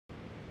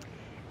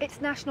It's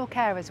National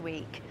Carers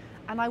Week,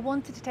 and I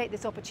wanted to take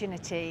this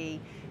opportunity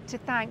to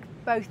thank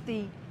both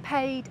the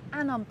paid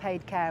and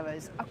unpaid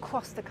carers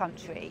across the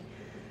country.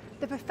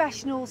 The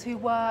professionals who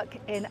work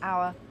in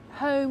our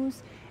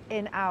homes,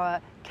 in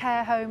our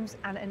care homes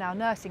and in our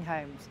nursing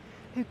homes,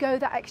 who go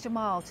that extra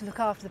mile to look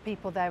after the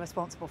people they're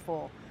responsible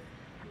for.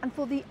 And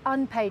for the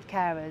unpaid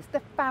carers, the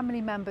family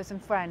members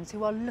and friends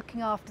who are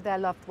looking after their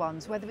loved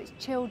ones, whether it's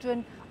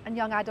children and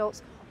young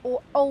adults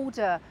or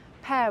older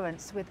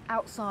parents with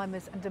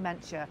Alzheimer's and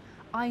dementia.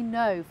 I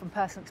know from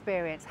personal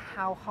experience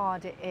how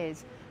hard it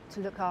is to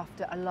look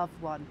after a loved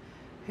one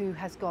who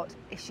has got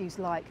issues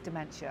like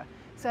dementia.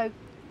 So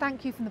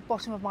thank you from the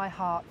bottom of my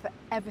heart for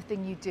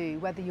everything you do,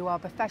 whether you are a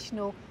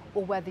professional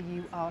or whether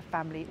you are a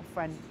family or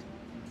friend.